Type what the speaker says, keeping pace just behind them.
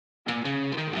Sorry,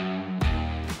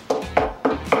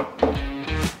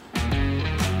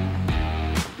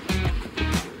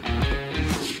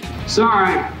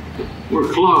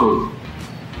 we're closed.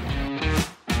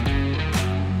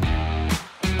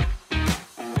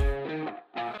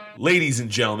 Ladies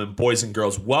and gentlemen, boys and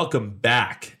girls, welcome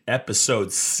back.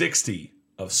 Episode 60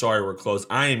 of Sorry We're Closed.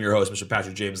 I am your host, Mr.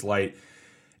 Patrick James Light.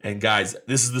 And guys,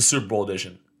 this is the Super Bowl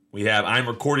edition. I'm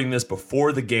recording this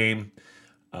before the game.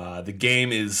 The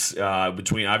game is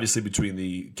between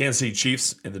the Kansas City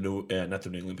Chiefs and the New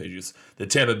England Patriots, the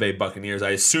Tampa Bay Buccaneers.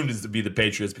 I assumed it to be the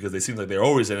Patriots because they seem like they're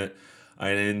always in it,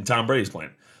 and Tom Brady's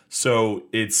playing. So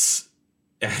it's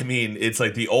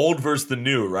like the old versus the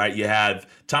new, right? You have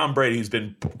Tom Brady, who's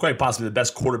been quite possibly the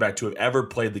best quarterback to have ever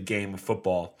played the game of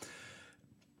football,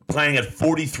 playing at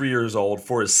 43 years old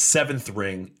for his seventh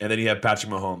ring, and then you have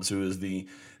Patrick Mahomes, who is the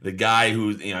guy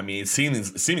who,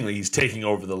 seemingly he's taking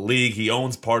over the league. He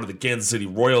owns part of the Kansas City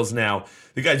Royals now.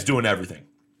 The guy's doing everything.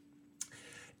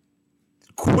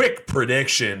 Quick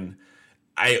prediction.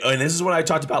 And this is what I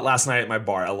talked about last night at my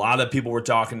bar. A lot of people were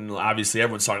talking. Obviously,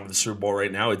 everyone's talking about the Super Bowl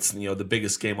right now. It's the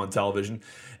biggest game on television,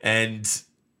 and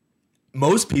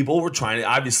most people were trying to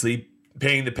obviously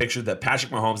painting the picture that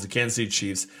Patrick Mahomes, the Kansas City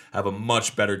Chiefs, have a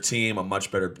much better team, a much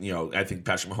better. I think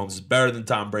Patrick Mahomes is better than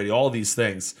Tom Brady. All these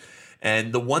things,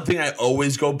 and the one thing I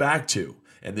always go back to,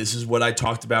 and this is what I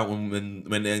talked about when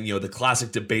the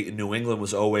classic debate in New England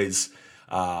was always.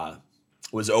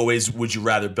 Would you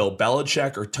rather Bill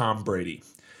Belichick or Tom Brady?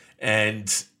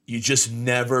 And you just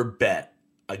never bet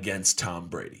against Tom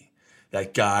Brady.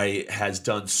 That guy has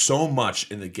done so much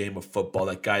in the game of football.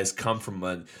 That guy has come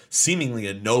from seemingly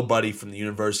a nobody from the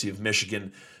University of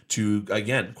Michigan to,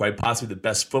 again, quite possibly the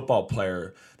best football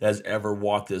player that has ever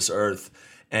walked this earth.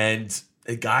 And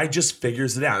the guy just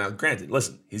figures it out. Now, granted,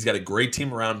 listen, he's got a great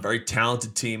team around, very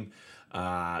talented team.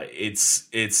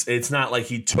 It's not like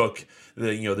he took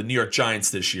the New York Giants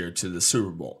this year to the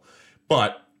Super Bowl,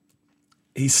 but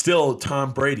he's still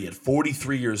Tom Brady at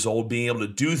 43 years old, being able to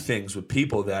do things with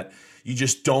people that you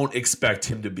just don't expect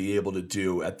him to be able to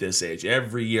do at this age.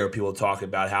 Every year people talk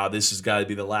about how this has got to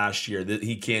be the last year, that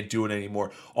he can't do it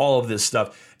anymore, all of this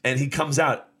stuff. And he comes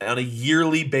out on a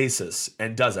yearly basis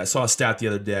and does it. I saw a stat the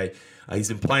other day. He's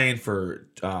been playing for,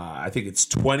 I think it's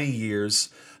 20 years.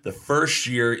 The first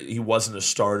year he wasn't a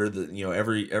starter.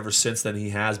 Ever since then he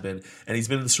has been, and he's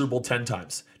been in the Super Bowl 10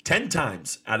 times. 10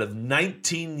 times out of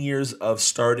 19 years of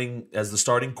starting as the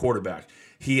starting quarterback,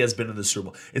 he has been in the Super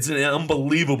Bowl. It's an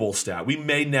unbelievable stat. We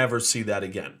may never see that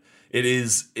again. It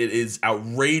is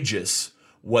outrageous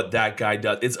what that guy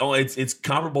does. It's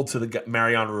comparable to the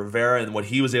Mariano Rivera and what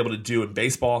he was able to do in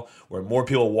baseball, where more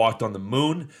people walked on the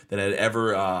moon than had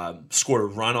ever scored a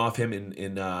run off him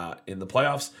in the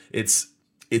playoffs.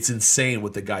 It's insane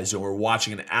what the guy's doing. We're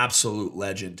watching an absolute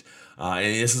legend. And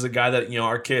this is a guy that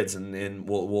our kids and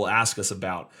will ask us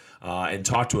about and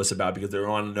talk to us about, because they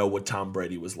want to know what Tom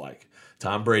Brady was like.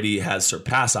 Tom Brady has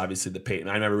surpassed, obviously, the Peyton.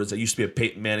 I remember there used to be a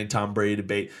Peyton Manning, Tom Brady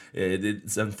debate.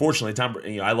 It's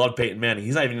unfortunately, I love Peyton Manning.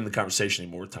 He's not even in the conversation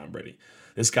anymore with Tom Brady.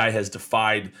 This guy has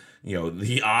defied,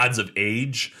 the odds of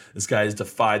age. This guy has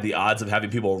defied the odds of having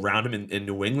people around him in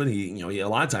New England. He a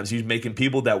lot of times he was making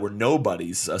people that were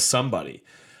nobodies somebody.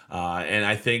 And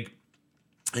I think,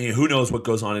 who knows what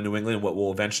goes on in New England and what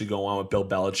will eventually go on with Bill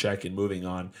Belichick and moving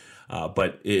on.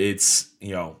 But it's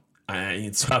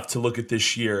tough to look at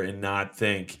this year and not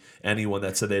think anyone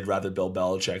that said they'd rather Bill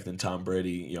Belichick than Tom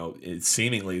Brady,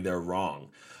 seemingly they're wrong.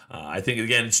 I think,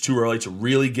 again, it's too early to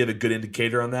really give a good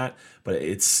indicator on that, but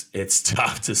it's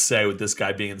tough to say with this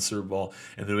guy being in the Super Bowl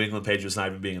and the New England Patriots not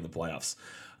even being in the playoffs.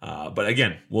 But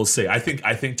again, we'll see. I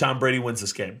think Tom Brady wins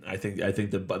this game. I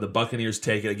think the Buccaneers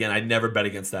take it. Again, I'd never bet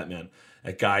against that man.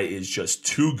 That guy is just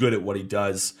too good at what he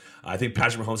does. I think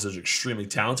Patrick Mahomes is extremely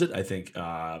talented. I think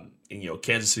the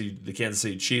Kansas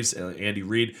City Chiefs and Andy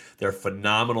Reid, they're a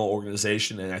phenomenal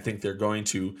organization, and I think they're going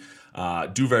to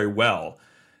do very well.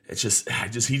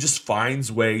 It's he just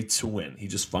finds a way to win. He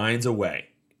just finds a way.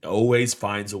 Always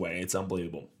finds a way. It's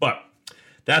unbelievable. But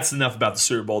that's enough about the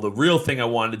Super Bowl. The real thing I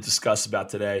wanted to discuss about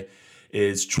today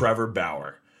is Trevor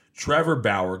Bauer. Trevor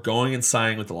Bauer going and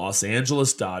signing with the Los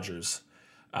Angeles Dodgers.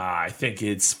 I think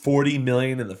it's $40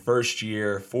 million in the first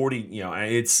year. 40,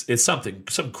 it's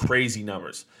some crazy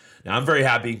numbers. Now I'm very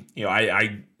happy.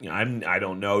 I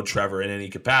don't know Trevor in any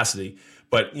capacity,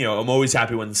 but I'm always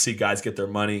happy when I see guys get their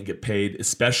money and get paid,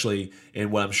 especially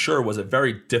in what I'm sure was a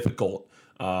very difficult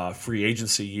free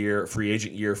agent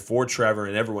year for Trevor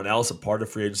and everyone else a part of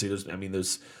free agency.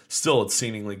 There's still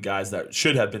seemingly guys that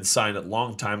should have been signed a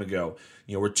long time ago.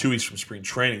 We're 2 weeks from spring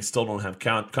training, still don't have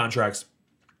contracts.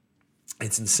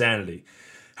 It's insanity.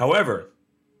 However,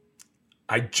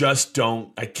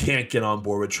 I can't get on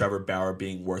board with Trevor Bauer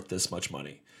being worth this much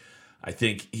money. I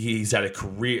think he's had a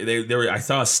career. I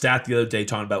saw a stat the other day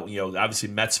talking about, obviously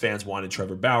Mets fans wanted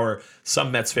Trevor Bauer.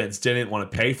 Some Mets fans didn't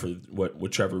want to pay for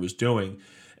what Trevor was doing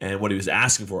and what he was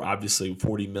asking for, obviously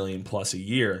 $40 million plus a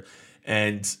year.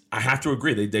 And I have to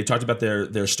agree. They talked about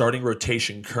their starting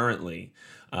rotation currently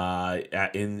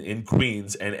in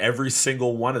Queens, and every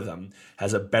single one of them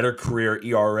has a better career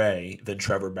ERA than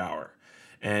Trevor Bauer.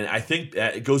 And I think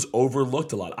that it goes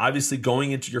overlooked a lot. Obviously,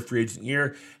 going into your free agent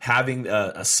year, having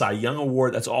a Cy Young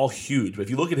award, that's all huge. But if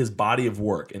you look at his body of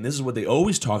work, and this is what they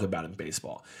always talk about in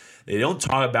baseball, they don't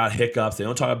talk about hiccups. They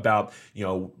don't talk about,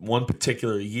 one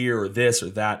particular year or this or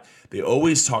that. They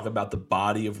always talk about the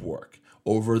body of work.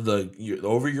 Over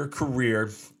your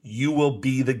career, you will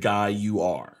be the guy you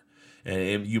are.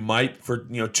 And you might for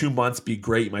 2 months be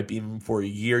great. You might be even for a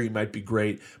year. You might be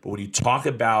great. But when you talk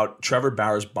about Trevor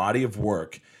Bauer's body of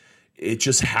work, it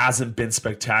just hasn't been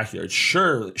spectacular. It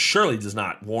surely does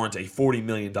not warrant a $40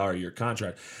 million a year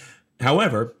contract.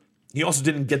 However, he also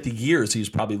didn't get the years he was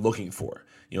probably looking for.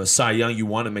 Cy Young, you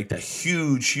want to make that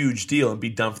huge deal and be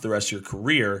done for the rest of your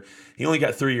career. He only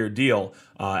got a 3-year deal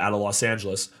out of Los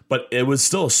Angeles, but it was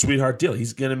still a sweetheart deal.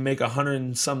 He's going to make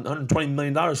 $120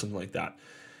 million, something like that.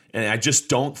 And I just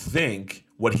don't think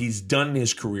what he's done in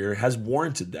his career has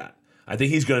warranted that. I think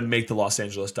he's going to make the Los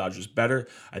Angeles Dodgers better.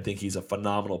 I think he's a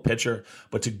phenomenal pitcher.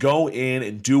 But to go in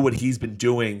and do what he's been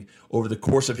doing over the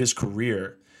course of his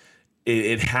career,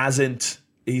 it hasn't.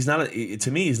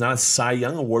 To me, he's not a Cy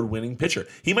Young Award winning pitcher.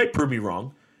 He might prove me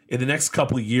wrong. In the next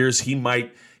couple of years, he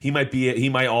might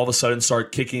all of a sudden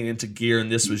start kicking into gear,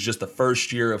 and this was just the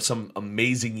first year of some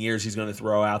amazing years he's going to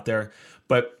throw out there.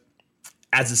 But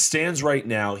as it stands right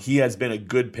now, he has been a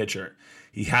good pitcher.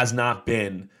 He has not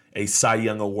been a Cy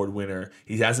Young Award winner.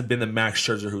 He hasn't been the Max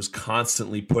Scherzer who's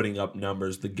constantly putting up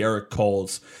numbers, the Garrett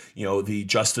Coles, the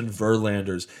Justin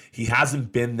Verlanders. He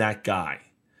hasn't been that guy.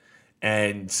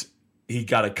 And he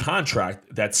got a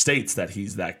contract that states that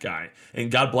he's that guy.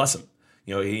 And God bless him.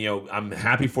 I'm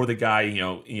happy for the guy.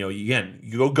 Again,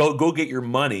 you go get your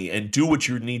money and do what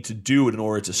you need to do in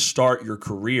order to start your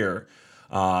career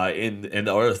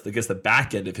the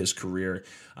back end of his career,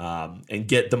 and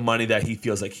get the money that he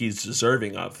feels like he's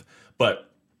deserving of. But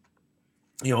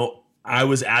I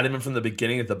was adamant from the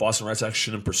beginning that the Boston Red Sox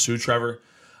shouldn't pursue Trevor.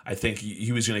 I think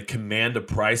he was going to command a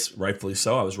price, rightfully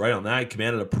so. I was right on that. He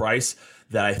commanded a price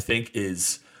that I think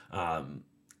is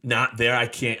not there. I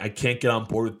can't get on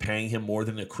board with paying him more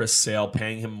than a Chris Sale,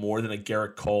 paying him more than a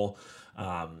Garrett Cole,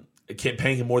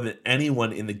 paying him more than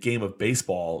anyone in the game of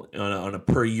baseball on a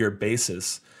per year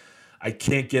basis. I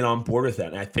can't get on board with that,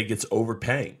 and I think it's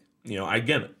overpaying.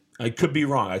 Again, I could be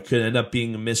wrong. I could end up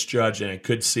being a misjudge, and I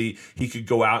could see he could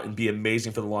go out and be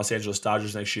amazing for the Los Angeles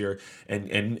Dodgers next year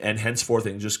and henceforth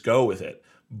and just go with it.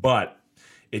 But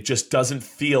it just doesn't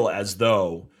feel as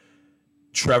though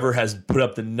Trevor has put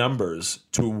up the numbers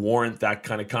to warrant that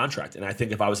kind of contract. And I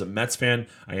think if I was a Mets fan,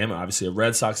 I am obviously a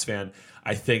Red Sox fan,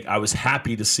 I think I was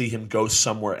happy to see him go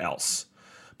somewhere else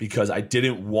because I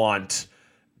didn't want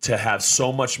to have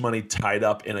so much money tied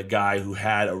up in a guy who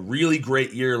had a really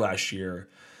great year last year.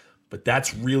 But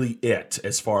that's really it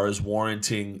as far as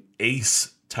warranting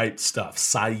ace type stuff,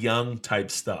 Cy Young type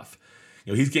stuff.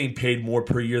 He's getting paid more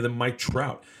per year than Mike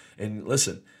Trout. And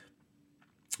listen,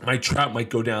 Mike Trout might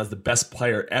go down as the best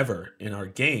player ever in our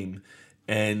game.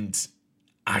 And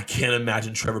I can't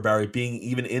imagine Trevor Bauer being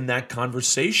even in that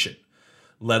conversation,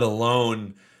 let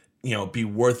alone, be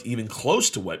worth even close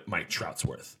to what Mike Trout's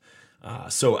worth.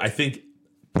 So I think,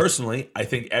 personally, I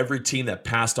think every team that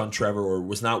passed on Trevor or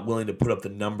was not willing to put up the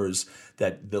numbers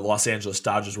that the Los Angeles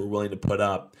Dodgers were willing to put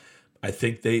up, I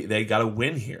think they got to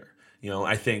win here.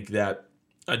 I think that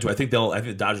I think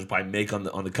the Dodgers probably make on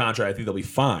the contract. I think they'll be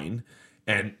fine,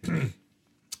 and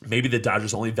maybe the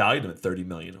Dodgers only valued him at $30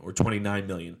 million or $29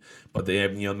 million, but they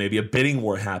have maybe a bidding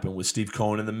war happened with Steve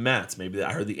Cohen and the Mets. Maybe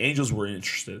I heard the Angels were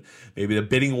interested. Maybe the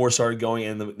bidding war started going,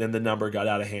 and then the number got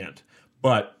out of hand.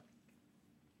 But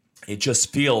it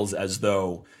just feels as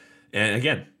though, and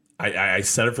again, I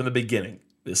said it from the beginning,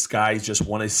 this guy's just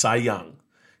won a Cy Young.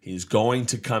 He's going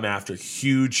to come after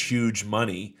huge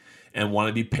money and want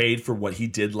to be paid for what he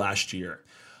did last year.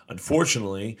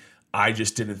 Unfortunately, I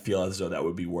just didn't feel as though that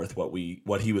would be worth what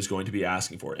he was going to be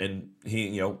asking for. And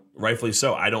he, rightfully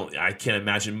so. I can't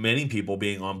imagine many people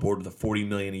being on board with a $40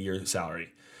 million a year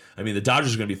salary. I mean, the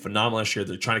Dodgers are going to be phenomenal this year.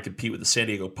 They're trying to compete with the San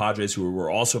Diego Padres, who were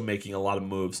also making a lot of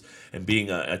moves and being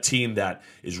a team that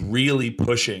is really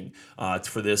pushing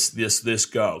for this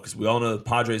go. Because we all know the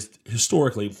Padres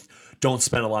historically don't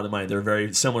spend a lot of money. They're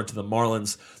very similar to the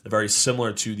Marlins. They're very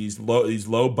similar to these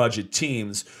low budget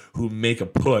teams who make a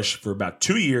push for about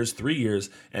 2 years, 3 years,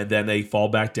 and then they fall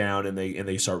back down and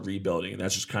they start rebuilding. And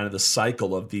that's just kind of the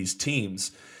cycle of these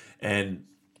teams. And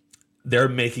they're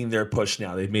making their push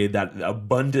now. They've made that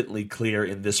abundantly clear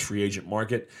in this free agent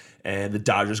market, and the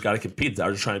Dodgers got to compete. The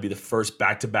Dodgers are trying to be the first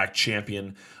back-to-back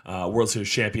champion, World Series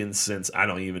champion since I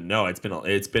don't even know. It's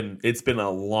been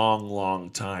a long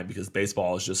time, because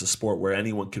baseball is just a sport where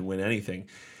anyone can win anything,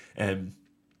 and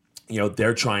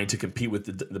they're trying to compete with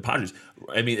the Padres.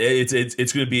 I mean, it's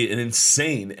going to be an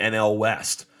insane NL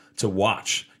West to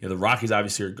watch. The Rockies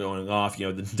obviously are going off. The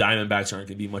Diamondbacks aren't going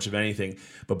to be much of anything.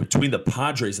 But between the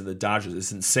Padres and the Dodgers,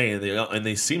 it's insane. And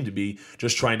they seem to be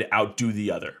just trying to outdo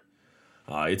the other.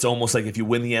 It's almost like if you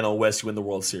win the NL West, you win the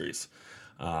World Series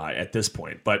at this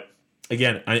point. But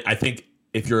again, I think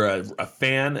if you're a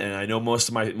fan, and I know most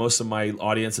of my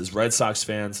audience is Red Sox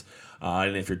fans,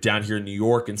 and if you're down here in New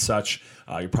York and such,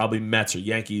 you're probably Mets or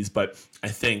Yankees. But I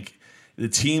think the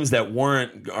teams that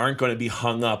aren't going to be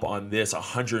hung up on this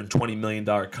 $120 million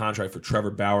contract for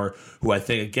Trevor Bauer, who I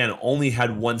think again only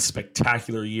had one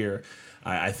spectacular year.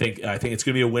 I think it's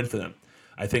going to be a win for them.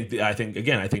 I think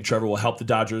Trevor will help the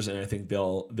Dodgers, and I think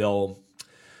they'll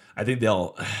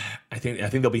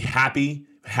be happy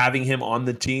having him on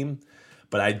the team.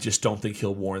 But I just don't think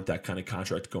he'll warrant that kind of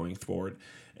contract going forward,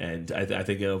 and I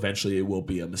think eventually it will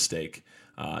be a mistake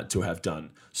to have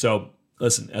done. So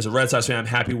listen, as a Red Sox fan, I'm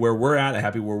happy where we're at. I'm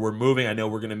happy where we're moving. I know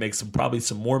we're going to make probably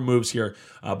some more moves here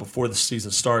before the season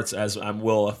starts, as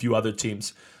will a few other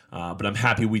teams. But I'm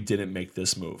happy we didn't make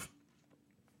this move.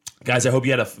 Guys, I hope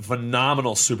you had a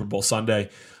phenomenal Super Bowl Sunday.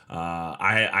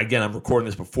 I'm recording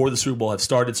this before the Super Bowl had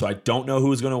started, so I don't know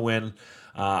who's going to win.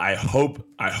 I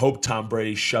hope Tom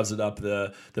Brady shoves it up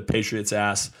the Patriots'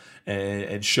 ass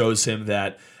and shows him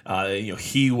that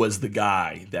he was the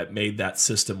guy that made that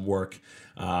system work.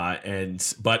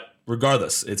 But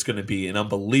regardless, it's going to be an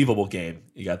unbelievable game.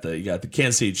 You got the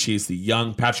Kansas City Chiefs, the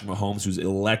young Patrick Mahomes, who's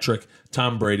electric.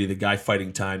 Tom Brady, the guy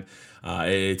fighting time.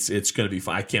 It's going to be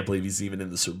fun. I can't believe he's even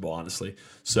in the Super Bowl, honestly.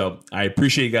 So I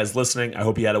appreciate you guys listening. I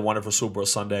hope you had a wonderful Super Bowl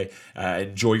Sunday.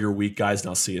 Enjoy your week, guys, and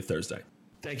I'll see you Thursday.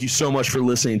 Thank you so much for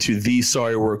listening to the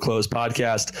Sorry We're Closed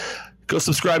podcast. Go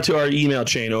subscribe to our email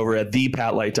chain over at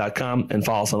thepatlight.com and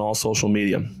follow us on all social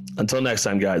media. Until next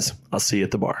time, guys, I'll see you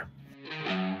at the bar.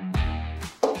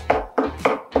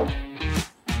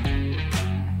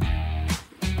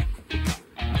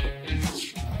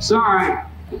 Sorry,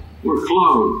 we're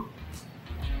closed.